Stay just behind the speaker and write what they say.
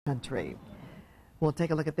country. We'll take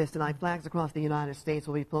a look at this tonight. Flags across the United States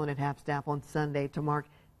will be flown at half-staff on Sunday to mark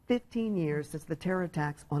 15 years since the terror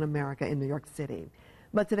attacks on America in New York City.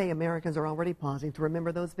 But today, Americans are already pausing to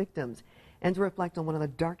remember those victims and to reflect on one of the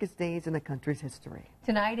darkest days in the country's history.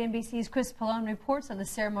 Tonight, NBC's Chris Pallone reports on the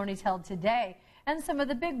ceremonies held today and some of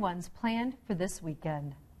the big ones planned for this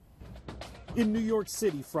weekend. In New York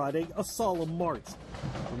City Friday, a solemn march,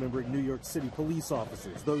 remembering New York City police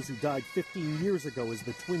officers, those who died 15 years ago as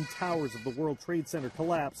the Twin Towers of the World Trade Center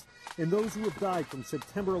collapsed, and those who have died from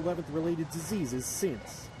September 11th related diseases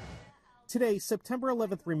since. Today, September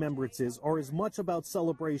 11th remembrances are as much about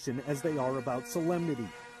celebration as they are about solemnity,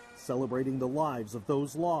 celebrating the lives of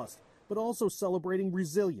those lost, but also celebrating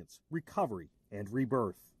resilience, recovery, and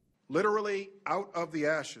rebirth. Literally out of the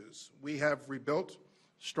ashes, we have rebuilt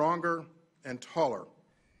stronger and taller.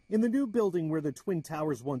 In the new building where the Twin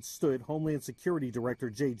Towers once stood, Homeland Security Director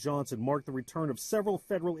Jeh Johnson marked the return of several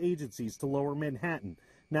federal agencies to Lower Manhattan,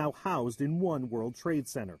 now housed in one World Trade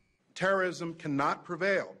Center. Terrorism cannot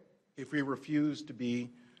prevail if we refuse to be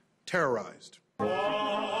terrorized.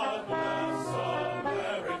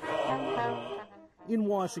 In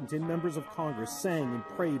Washington, members of Congress sang and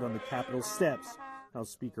prayed on the Capitol steps.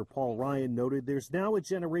 House Speaker Paul Ryan noted there's now a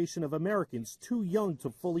generation of Americans too young to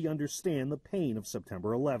fully understand the pain of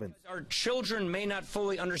September 11th. Our children may not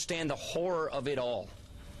fully understand the horror of it all,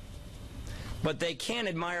 but they can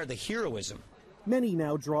admire the heroism. Many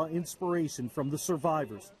now draw inspiration from the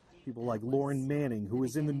survivors. People like Lauren Manning, who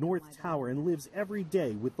is in the North Tower and lives every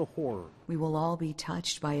day with the horror. We will all be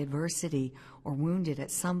touched by adversity or wounded at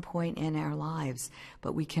some point in our lives,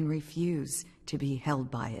 but we can refuse to be held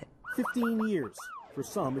by it. 15 years. For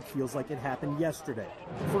some, it feels like it happened yesterday.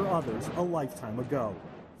 For others, a lifetime ago.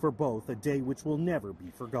 For both, a day which will never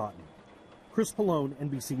be forgotten. Chris Pallone,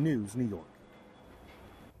 NBC News, New York.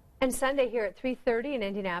 And Sunday here at 3:30 in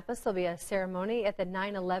Indianapolis, there'll be a ceremony at the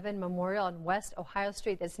 9/11 Memorial on West Ohio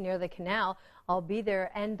Street that's near the canal. I'll be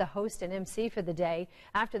there and the host and MC for the day.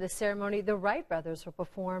 After the ceremony, the Wright brothers will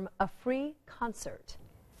perform a free concert.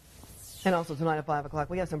 And also tonight at 5 o'clock,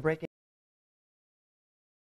 we have some breaking